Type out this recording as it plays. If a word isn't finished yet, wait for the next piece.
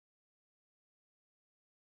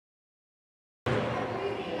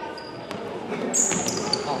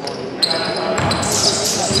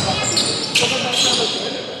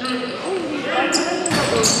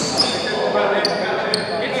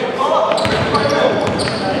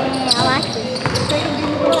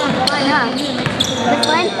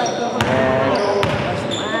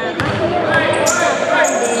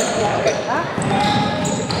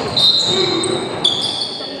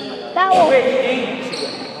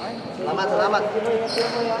Salamat.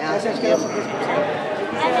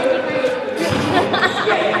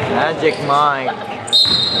 Magic Mike.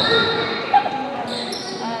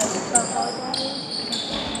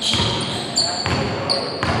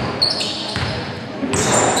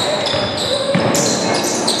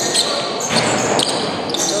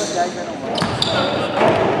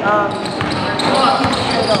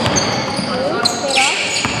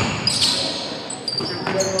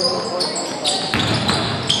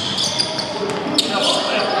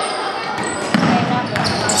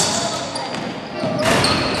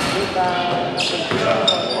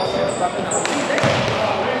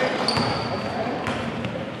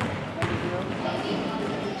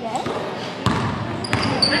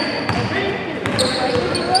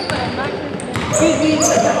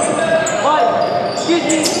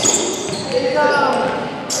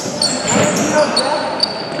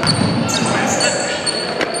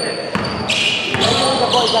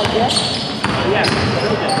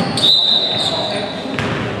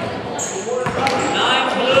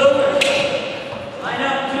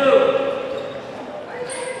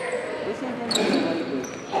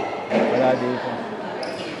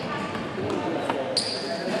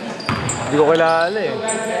 Hindi ko kilala eh.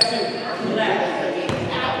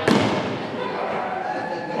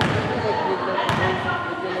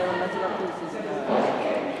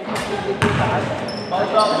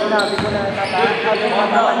 Sinabi ko na tataas sa kanila.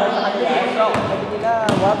 Sabi nila,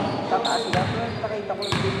 wag tataas sila. Pero nakita ko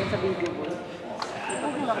din sa video ko. Ito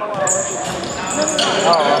ko nakawawa sila.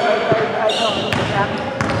 Oo.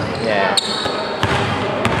 Yeah.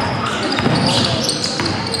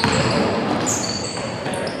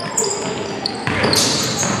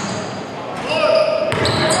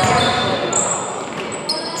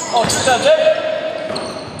 Oh, that's it.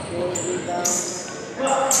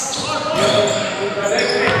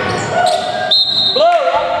 Blue,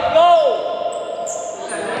 go.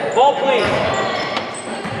 Ball, please.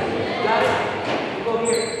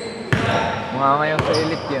 Mga ngayon sa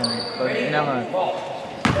elite yan. Pag inangat.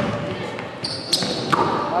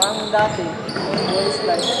 Parang dati, boys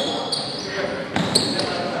like.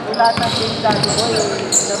 Kung lahat ng team dati ko,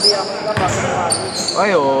 sabi ako ka bago kumali.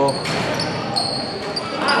 Ay, oo.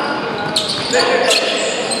 David.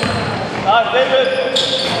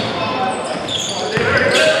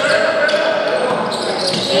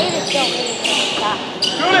 Shoot it, shoot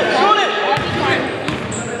it.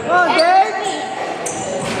 Come on, Dave.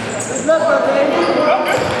 Good luck, bro, Dave.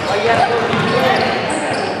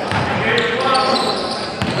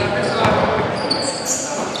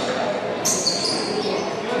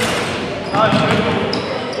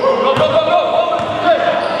 Go, go, go, go.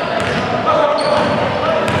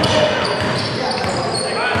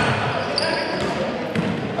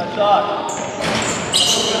 Shot.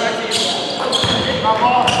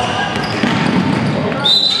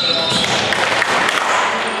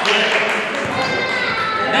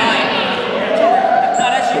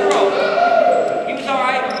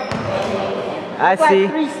 I see.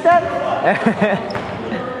 Like 3 steps.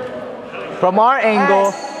 From our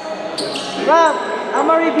angle. Ref,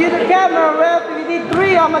 I'm gonna review the camera, Ref. If you did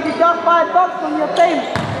 3, I'm gonna deduct $5 from your team.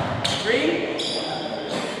 3?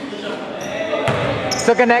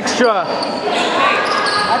 Took an extra.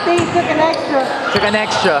 I think he took an extra. Took an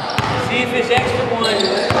extra. See if this extra one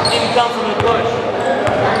didn't come from the push.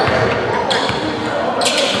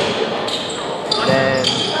 Then.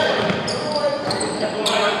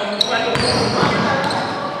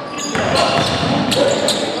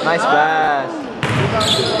 Nice pass.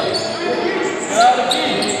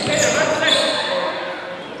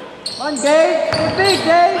 Come on, Dave. You're big,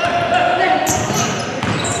 Dave.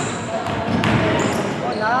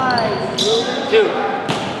 Oh, nice. 2.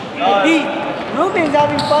 Hey, Ruben's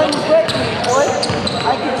having fun with me, boy. I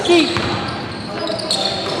can see.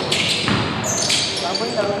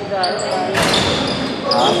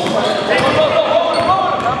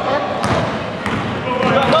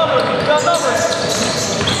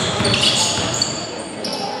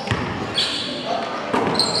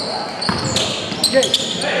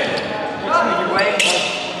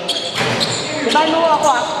 Sabay mo ako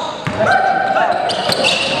ah.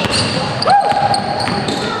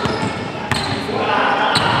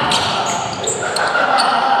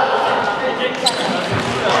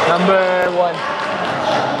 Number 1.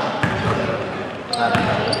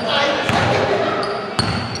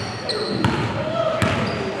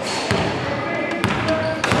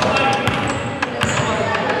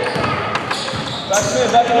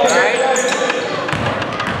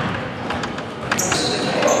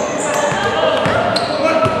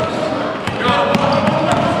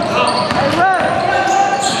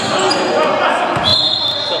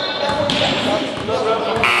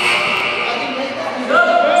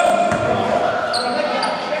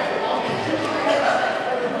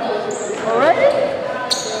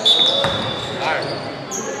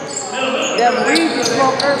 That weed you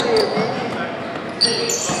smoked earlier, man.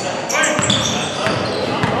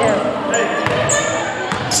 Yeah.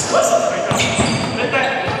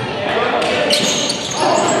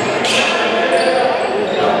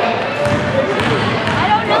 I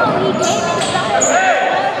don't know. He came and smelled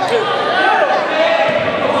like,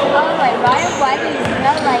 I was like, Ryan, why do you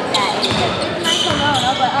smell like that? He said, it's my cologne. I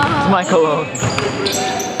was like, uh-huh. It's my cologne.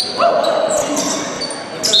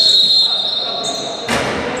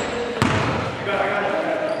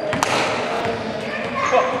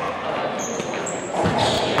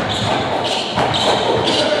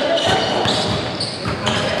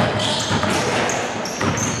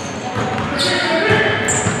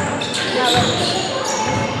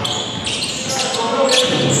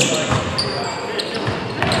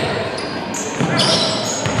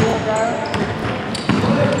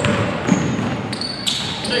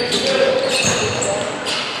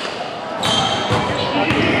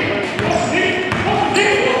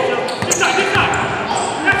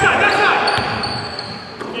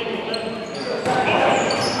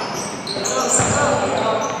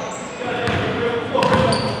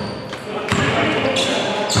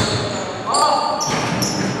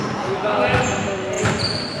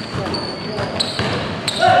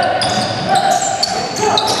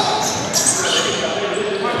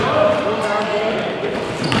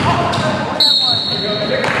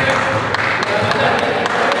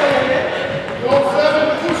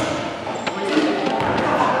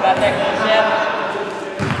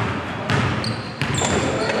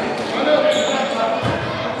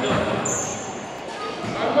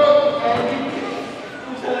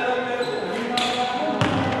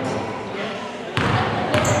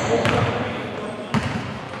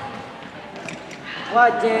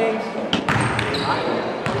 What, James? I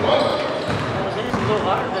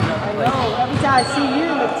know. Every time I see you,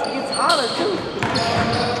 it gets hotter too.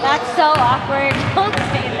 That's so awkward. Don't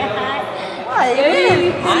say that. Why? It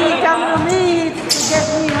is. See, you coming to me, it gets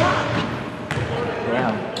me hot.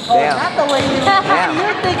 Damn. Oh, Damn. not the way you. Damn.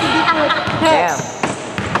 You're thinking different. Damn.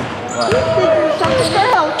 You're thinking something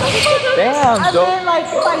else. Damn, I dope. mean, like,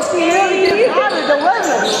 if I see you, it gets hotter. The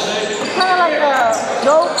weather. It's kind of like a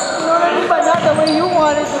nope. You know what I mean? But not the way you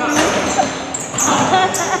want it to be.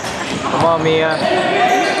 Come on, Mia.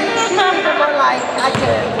 But like, I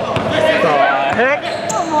can't. The heck?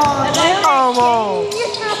 Come on, man. Come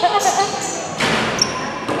on.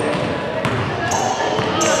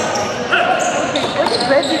 Where did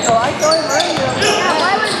Reggie go? I saw him earlier. Yeah,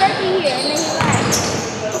 why was Reggie here? And then he left.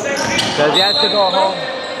 Because he has to go home.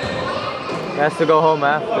 He has to go home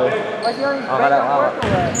after. Was he on his Oh, back that- at work or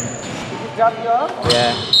what? Did he drop you off?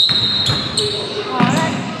 Yeah. Oh,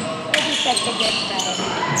 that's such a good friend.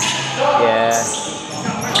 Yeah.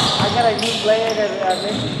 I got a new player that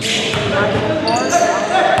messaged me in my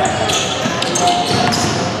phone.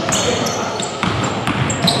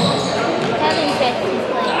 Kevin said he's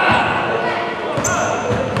playing.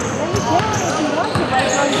 Then you can if you want to, but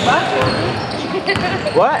it's on your back, baby.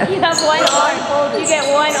 What? You have one arm. You get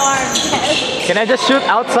one arm. Can I just shoot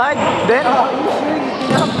outside then? Oh, you sure you've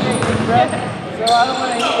been upgraded, bro? So I don't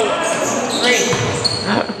want to hit it.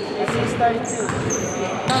 It's 6:32.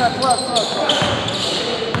 No, 12.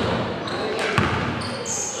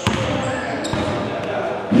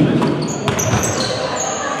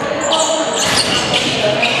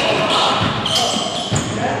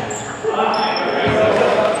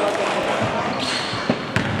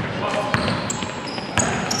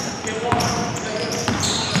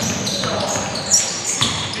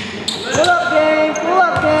 Pull up, game. Pull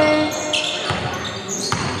up, game.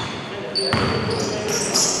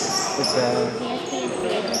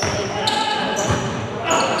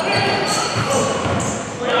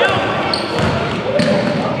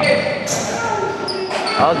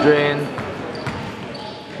 Aldrin.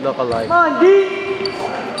 Look alike. Come on, D.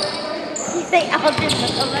 You say Aldrin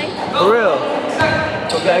look-alike? For real.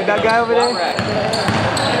 Okay, that guy over there.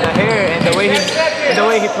 The hair and the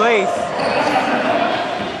way he plays.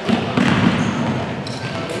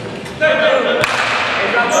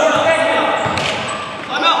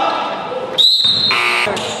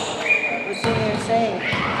 What's in here saying?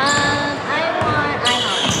 I want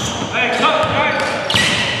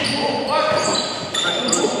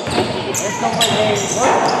Let's go, my baby.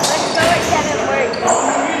 Let's go. where Kevin works.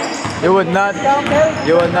 You would not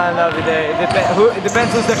love it there. It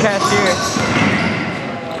depends who's the cashier.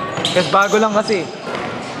 Because bago lang kasi.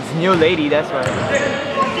 It's new lady, that's why.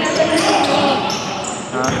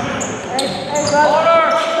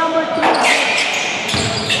 Order! Number 3.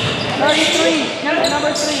 33. Number 3.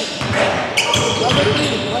 Number 3. What's the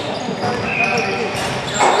name? Number 3.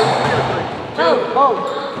 Oh.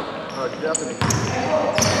 Oh, definitely.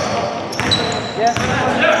 Yeah.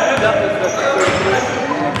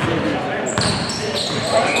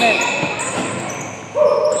 X-Men.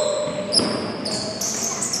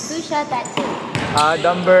 Who shot that too?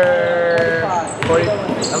 Number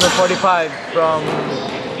 45 from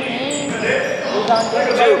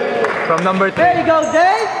number 3. There you go,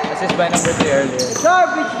 Dave. Assist by number 3 earlier.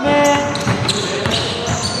 Garbage man.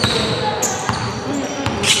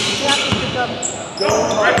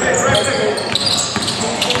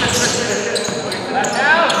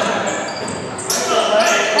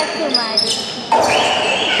 That's too much.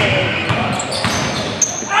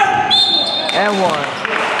 And 1.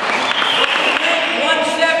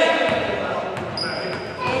 1-7.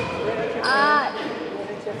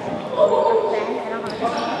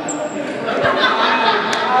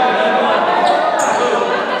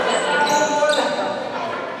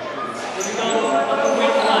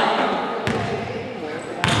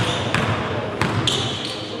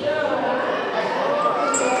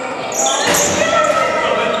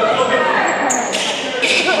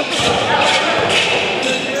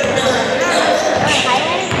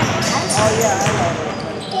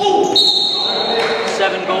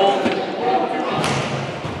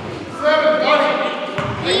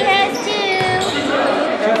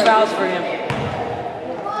 For him.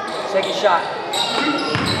 Second shot.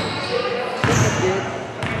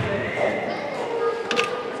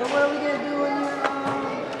 So what are we gonna do when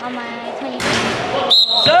you're On my 20th.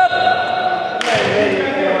 Sub!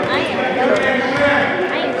 I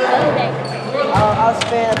am so dead. I'll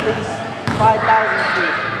spend at least 5,000 for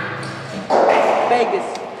you. Vegas.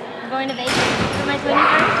 I'm going to Vegas for my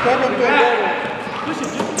 21st. Kevin can go.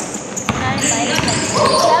 Not invited.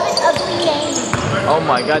 Kevin's ugly name. Oh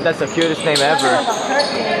my god, that's the cutest name ever. No,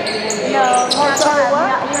 you have to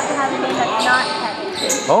have a name that's not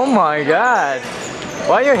Kevin. Oh my god.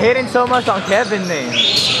 Why are you hating so much on Kevin's name?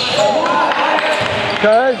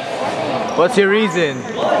 Cause? What's your reason?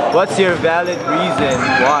 What's your valid reason?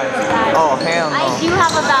 Why? Oh, hell no. I do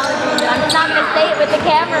have a valid reason. I'm just not going to say it with the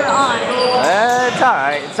camera on. It's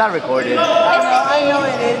alright. It's not recorded. I know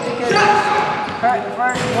it is because her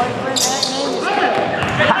first boyfriend's name is Kevin.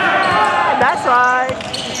 That's right.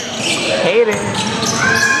 Hating.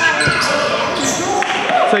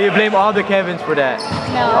 So you blame all the Kevins for that?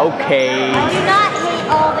 No. Okay. I do not hate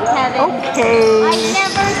all the Kevins. Okay. I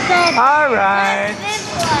never said Alright.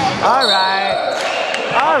 Alright.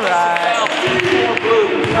 Alright.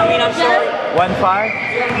 I mean, I'm sorry. 1-5?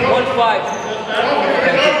 1-5.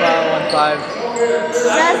 1-5.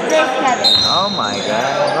 Just this Kevin. Oh my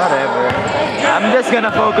god, whatever. I'm just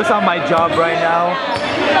gonna focus on my job right now.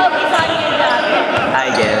 Focus on your job. I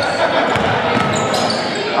guess.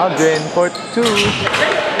 I'll win for 2.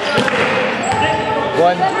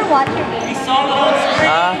 1. You ever watch your games?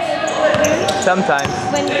 Sometimes.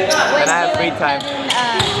 When I have free time. Kevin,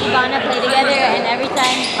 Ivana play together, and every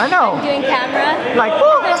time I know. I'm doing camera, Like,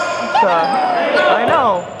 I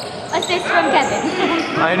know. assist from Kevin.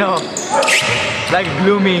 I know. Like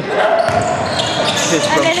gloomy. And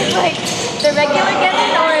then it's like the regular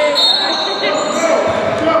Kevin or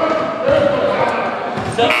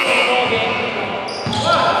Sub in the ball game.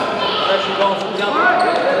 Pressure going from jumper.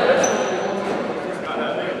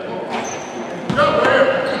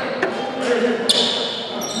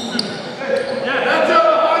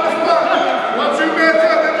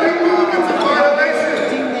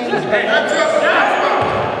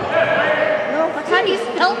 how do you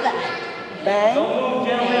spell that? Bang.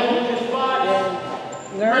 Then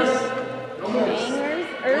nurse.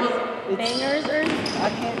 Bangers, I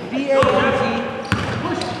can't. B-A-N-G.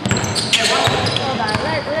 Hold on,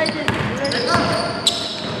 let's just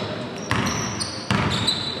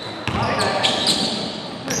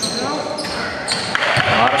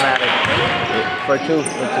Automatic. For 2.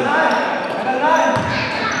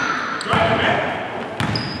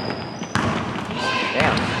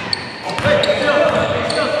 Damn.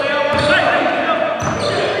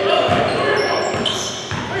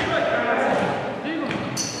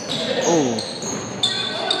 Ooh.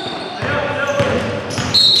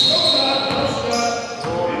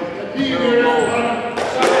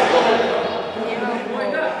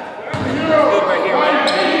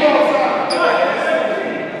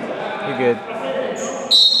 You're good.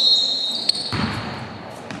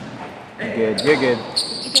 good. You're good.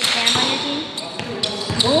 You get Sam on your team?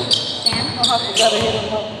 Who? Sam? Oh, I gotta hit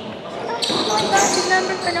him up. Oh my gosh, his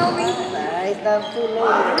number for no reason. Nice, that's too late. I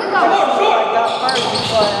got first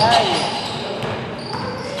before I.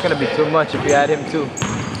 It's gonna be too much if you add him too.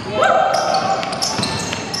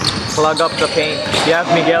 Plug up the paint. You have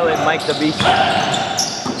Miguel and Mike the Beast.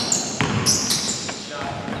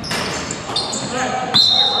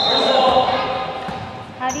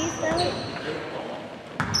 How do you spell it?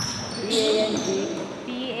 B-A-N-G.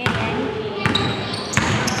 B-A-N-G.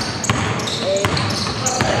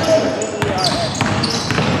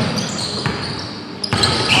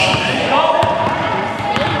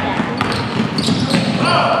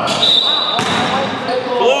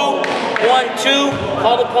 Blue, 1-2.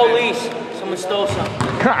 Call the police. Someone stole something.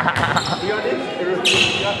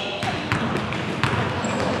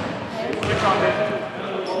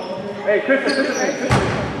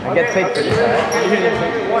 I get paid for this, right?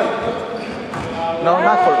 No,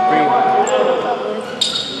 not for free.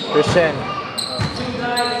 Christian.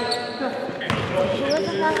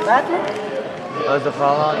 That was the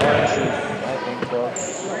foul on orange shoes. I think so.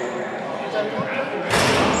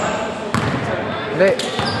 Wait.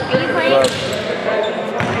 Are you playing?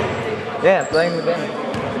 Yeah, I'm playing with them.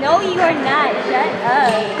 No, you are not. Shut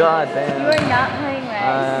up. God damn. You are not playing Rex.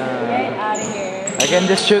 Get out of here. I can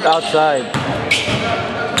just shoot outside.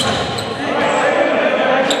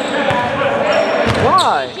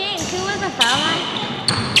 Why? James, who was the foul line?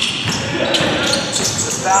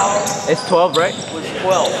 The foul It's 12, right? was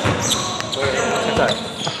 12. Sorry.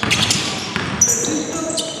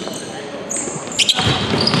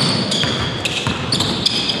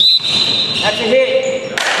 That's a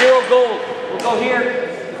hit. 0 gold. We'll go here.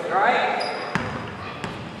 All right.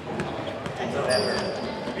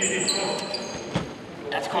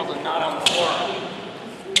 That's called a knot on the floor.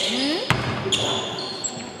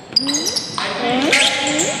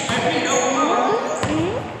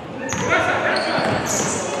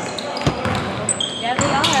 Yeah, they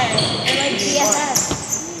are. They're like BFFs.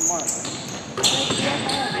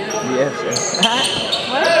 Yes. What?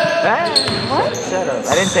 What? Shut up. I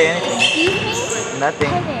didn't say anything. Excuse me? Nothing.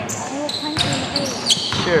 Kevin, I will punch you in the face.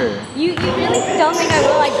 Sure. You really don't think I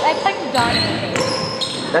will? Like, I punched Don in the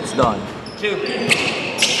face. That's done. 2. I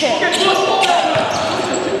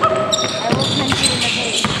will punch you in the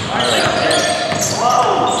face.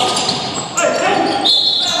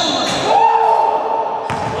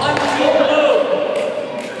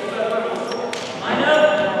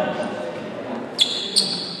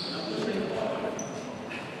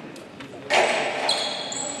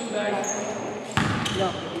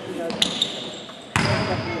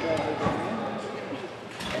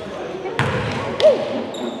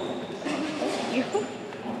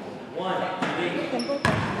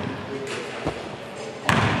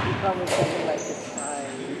 Probably something like this time.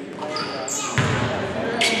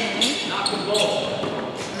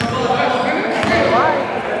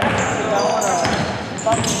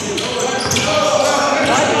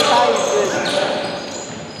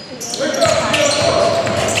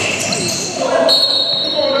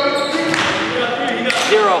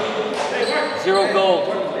 Zero gold.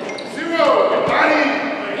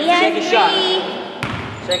 He has Take a shot.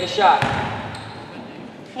 3. Take a shot.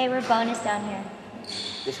 Hey, we're bonus down here.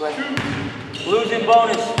 This way. Blues in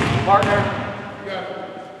bonus, partner.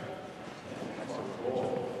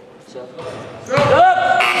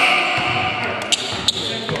 Up.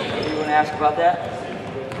 You want to ask about that?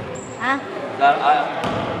 Huh?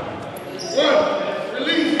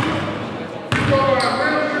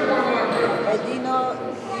 Hey, do you know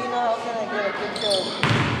how can I get a picture of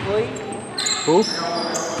Boy? Who?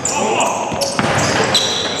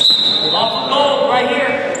 Off the goal, right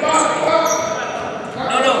here.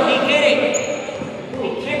 No, he hit it. He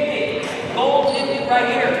kicked it. Gold hit it right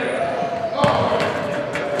here.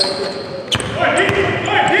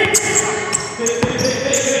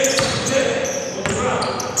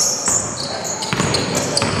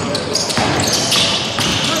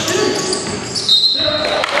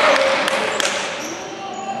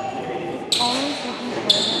 Always looking for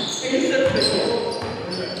them.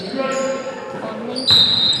 Only.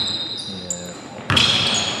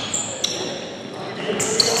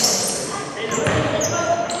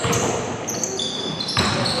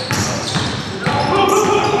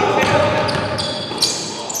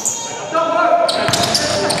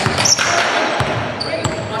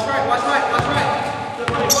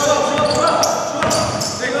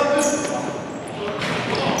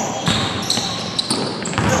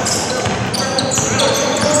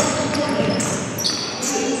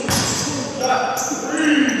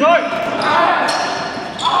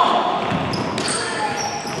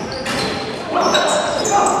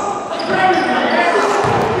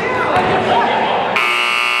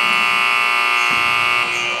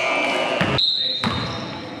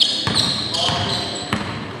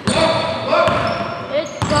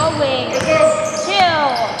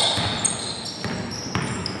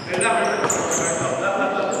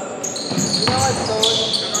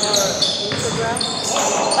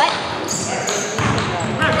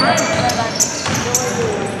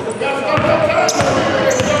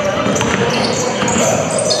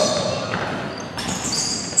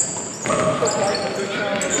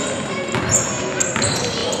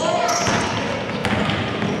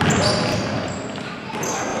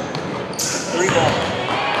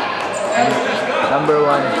 Number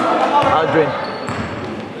 1, Aldrin.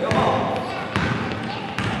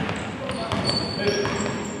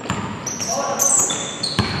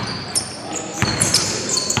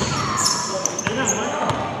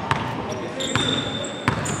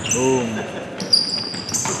 Boom.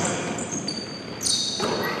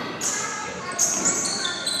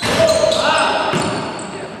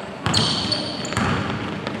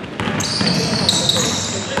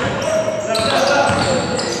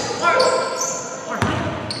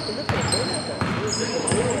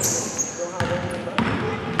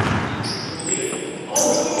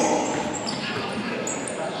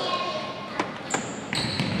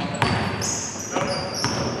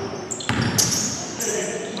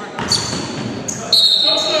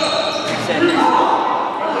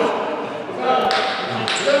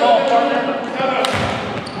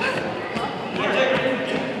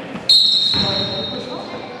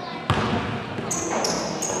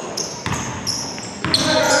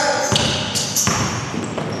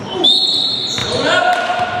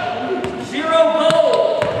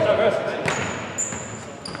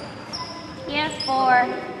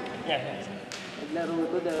 Naglaro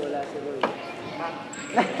ko dahil wala si Roy.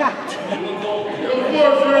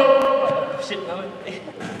 Shit naman.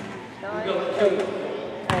 I'm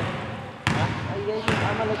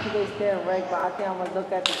gonna let you guys stay and break, but I think I'm gonna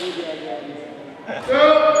look at the video again.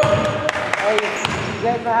 Hey, you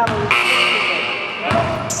guys might have a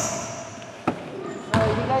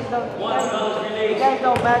you guys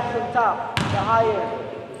don't match from top, the higher.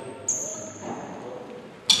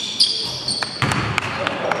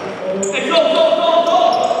 Hey, go, go, go, go!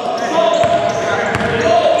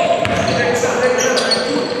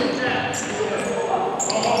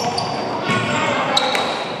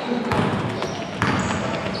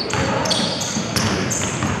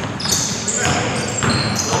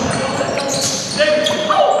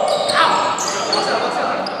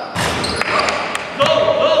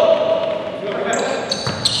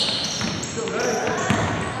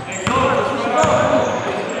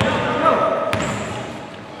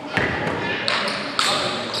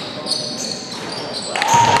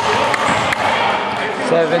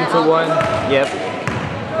 Seven to 1, yep.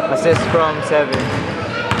 Assist from 7.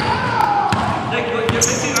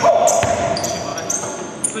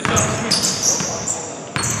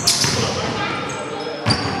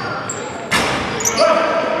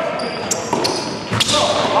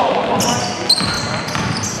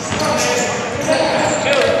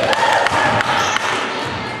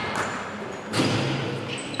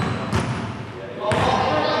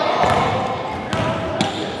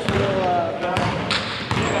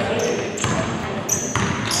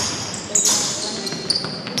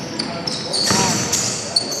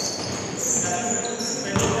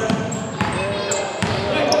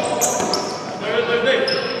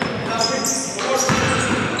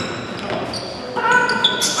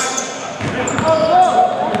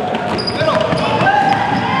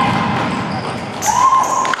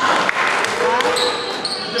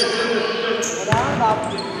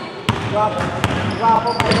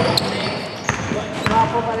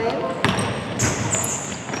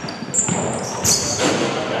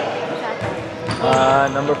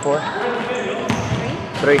 Number 4.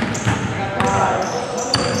 3.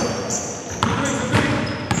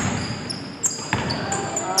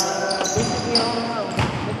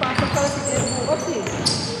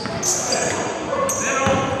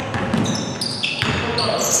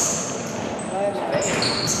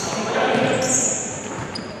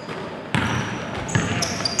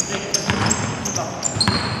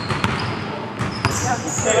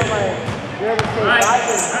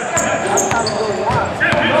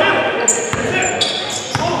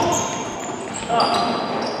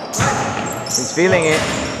 He's feeling it.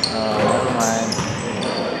 Oh, never mind.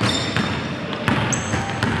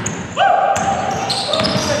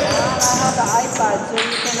 I have the iPad, so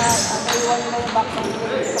you cannot, naiwan nila yung back ng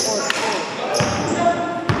game sa course ko.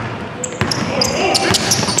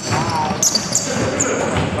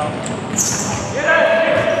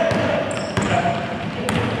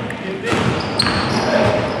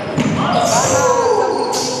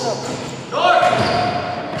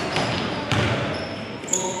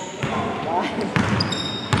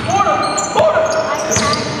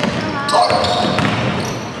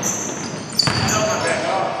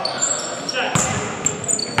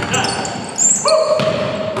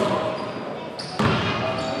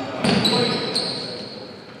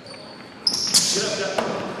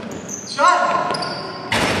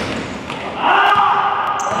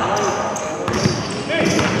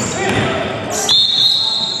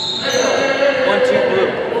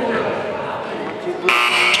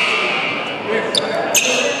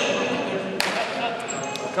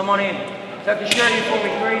 Come on in. Tuck your shirt in for me,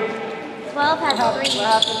 3. 12 has 3. What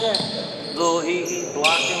happened there? Little, he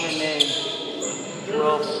blocked him and then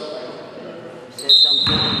 12 said something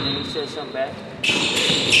to him and then he said something back.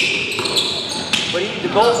 But the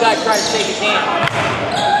gold guy tried to shake his hand.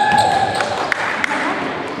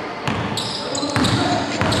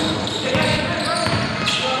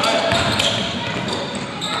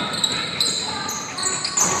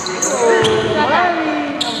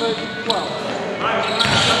 Number 12.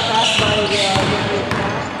 Passed by the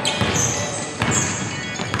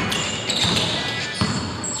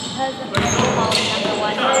Because the first call number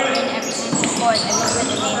 1 and every time he scored, I looked at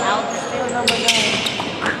the name out. still number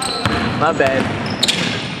 9. My bad.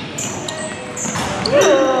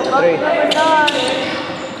 Ooh, 3.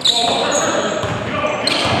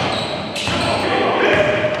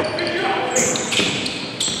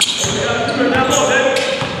 number 9.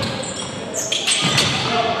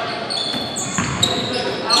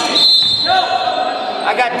 I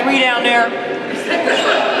got 3 down there.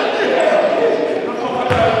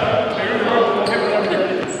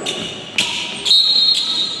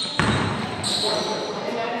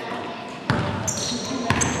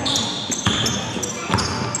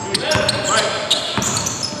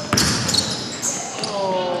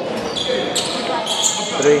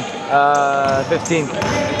 Three. 15.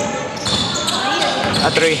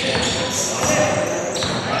 3.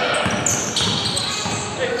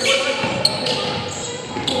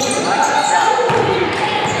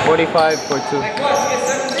 $45 for 2.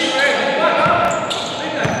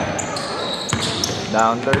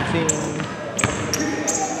 Down 13.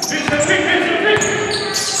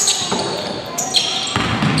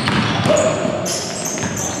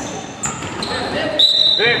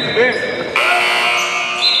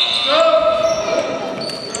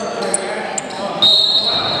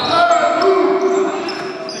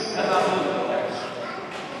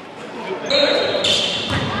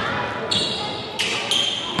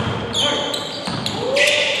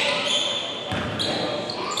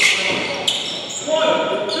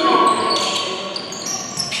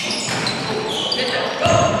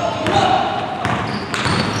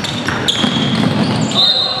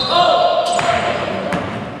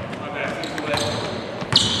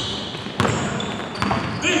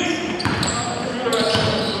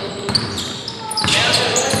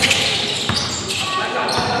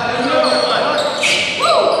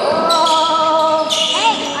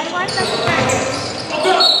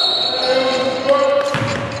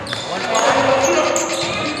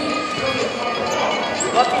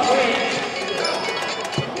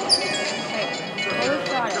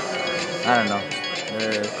 I don't know.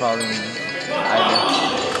 They're calling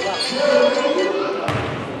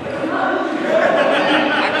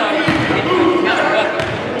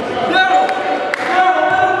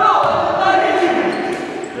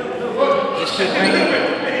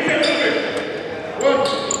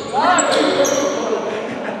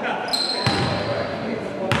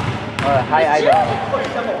hi, Idol.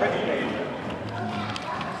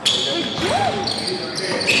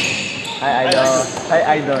 Hi, Idol. Hi,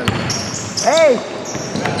 Idol. Hey!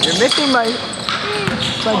 You're missing my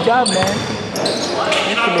job, man.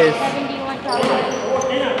 Missing this.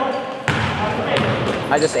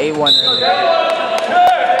 I just ate one earlier.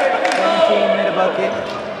 17 made a bucket.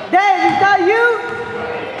 Dave, is that you?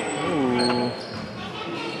 Ooh.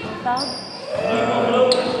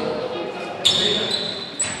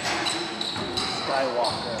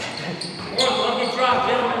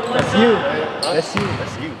 That's you. That's you.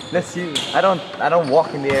 That's you. That's you. I don't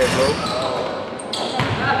walk in the air, bro.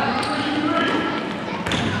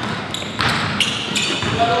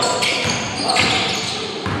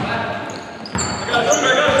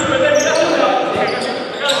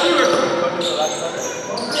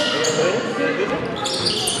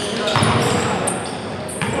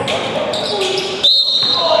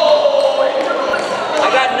 I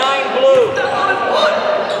got 9 blue.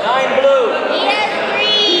 9 blue. He has 3.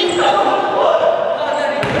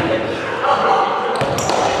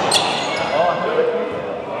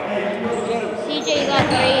 CJ got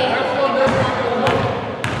 3.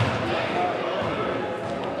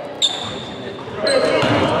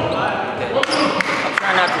 I'm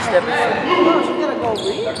trying not to step in. You gotta go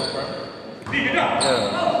read.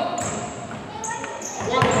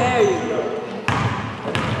 There you go.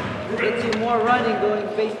 Get you more running going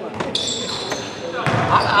baseline.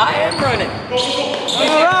 I am running. Turn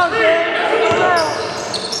around, man. Turn around.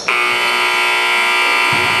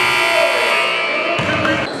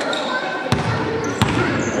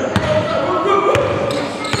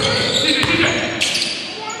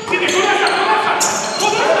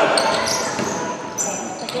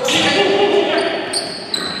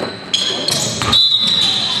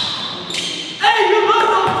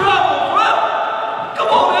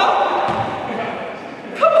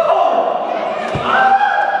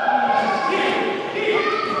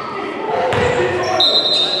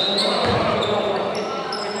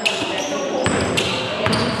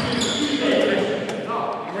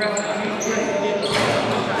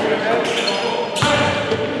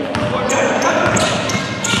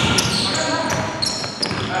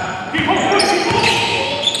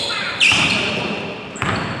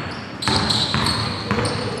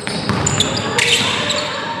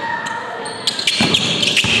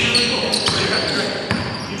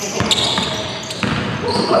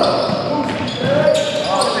 45.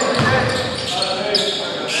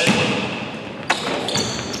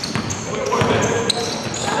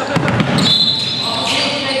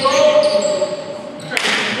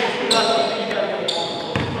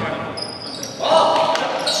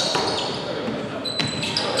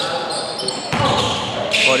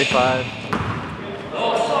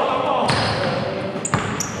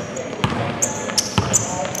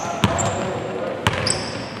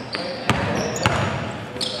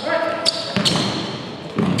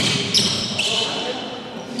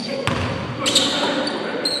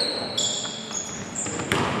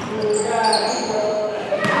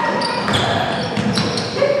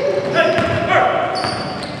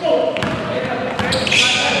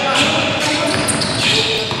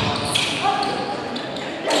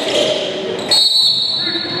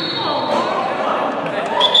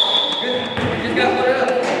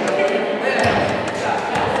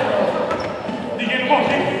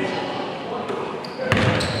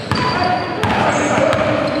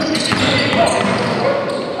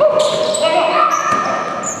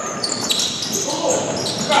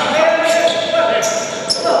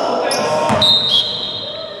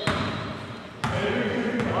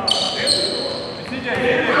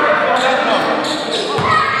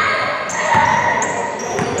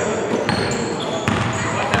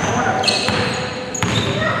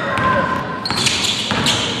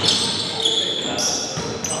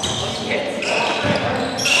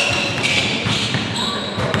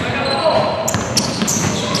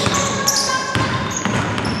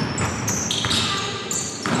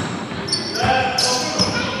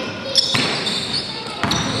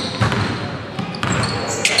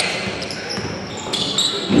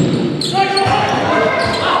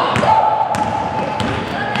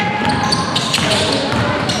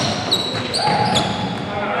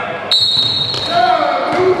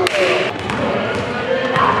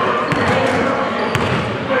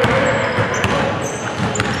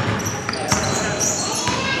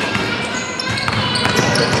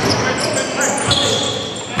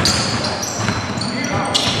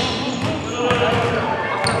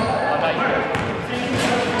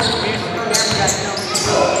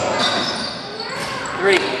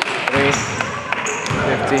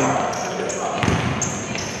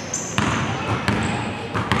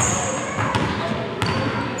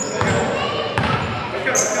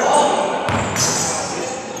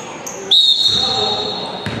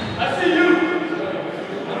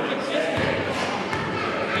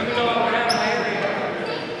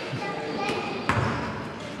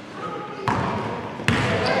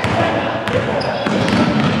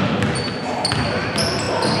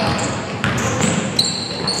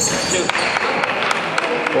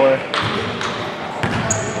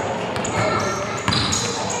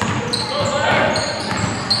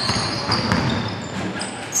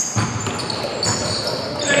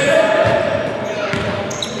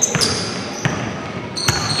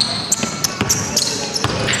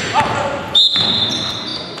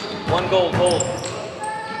 One goal, hold.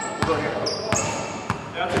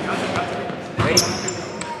 Ready?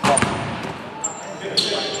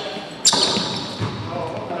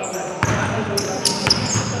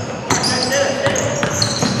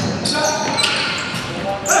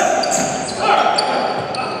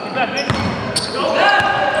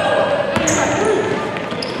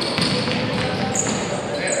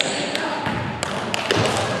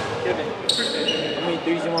 How many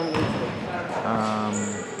threes you want me to do?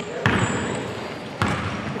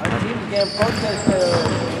 Our team's getting protested.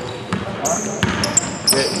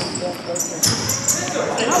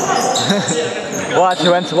 Watch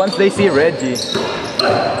once they see Reggie. I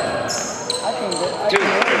think that. Two.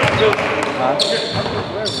 Huh?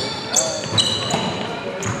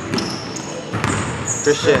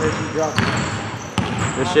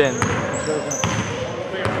 Christian.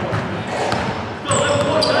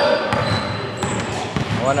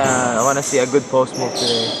 I wanna see a good post move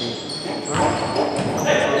today. See.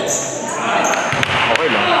 Okay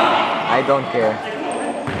lang. I don't care.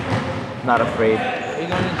 Not afraid. Are you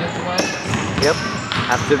going to just one? Yep.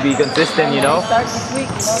 Have to be consistent, you know? Start this week,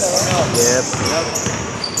 you know that. Yep.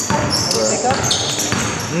 Pick up?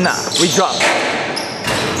 Nah, we dropped. You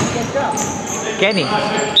can drop. Kenny.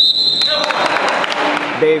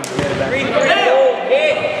 Dave.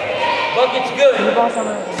 Hit! Bucket's good. Sino ba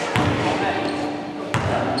kasama natin?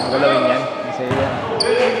 Galawin yan. Kasi yan.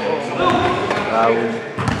 Raul.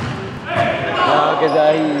 No, because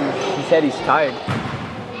he said he's tired.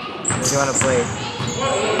 Does he want to play?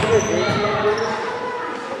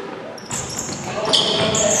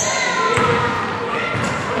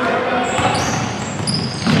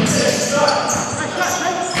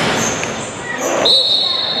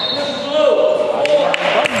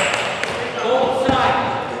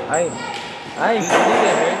 I need a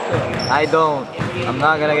haircut. I don't. I'm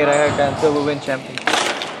not gonna get a haircut until we win champions.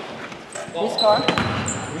 Who's car?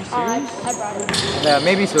 I brought it. Yeah,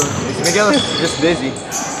 maybe soon. Miguel is just busy.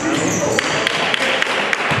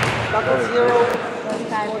 Tapos 0,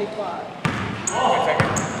 45.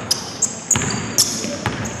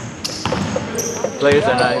 Players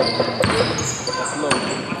are nice.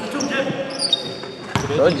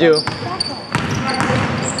 Told you.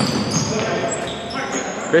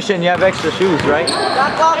 Christian, you have extra shoes, right?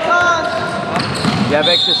 Got clock on! You have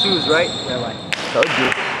extra shoes, right? Told you.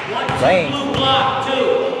 Playing.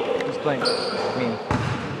 Who's playing? Me.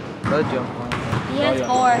 Told you. He has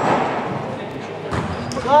 4.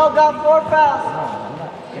 Oh, got 4 fouls.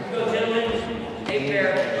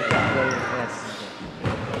 Yes.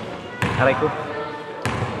 Aray ko.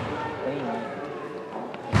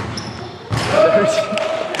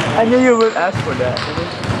 I knew you would ask for that.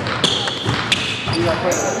 You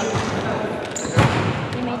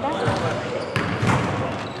made that?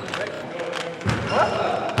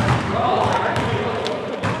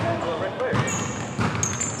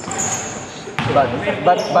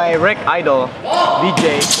 But my rec idol,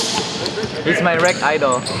 DJ, he's my rec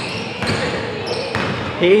idol.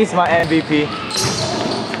 He is my MVP.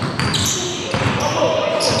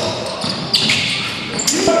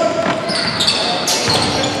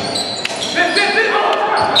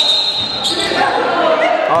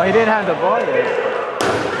 Oh, he didn't have the ball yet.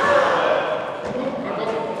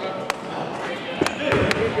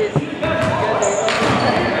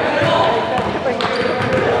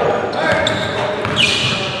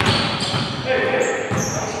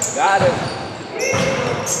 Got it.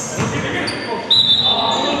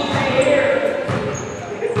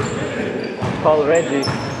 Call Reggie.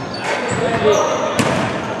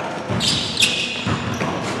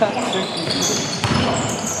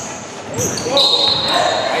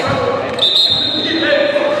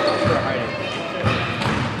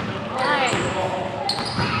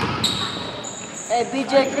 Hey,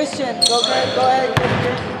 BJ Christian, go ahead,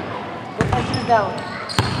 Put my shoes down.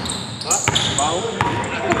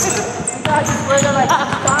 You guys just wear them like 6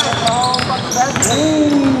 times. Oh, fucking best.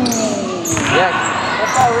 Yes.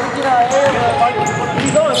 That's how original it is.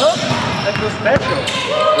 You going, look? That's so special.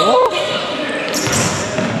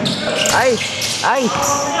 Ice. Ice.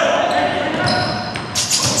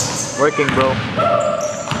 Working, bro.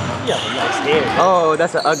 You have a nice hair. Oh,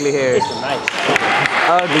 that's an ugly hair. It's a nice.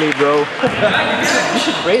 Ugly, bro. You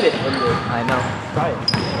should braid it one day. I know. Try it.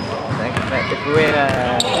 Thank you. If we win,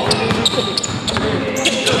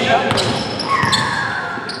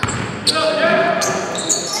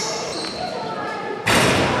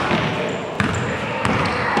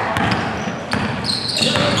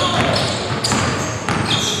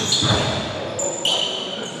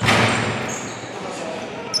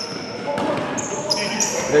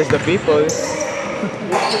 there's the people.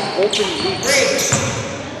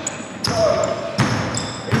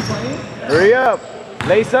 Hurry up!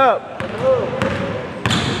 Lace up!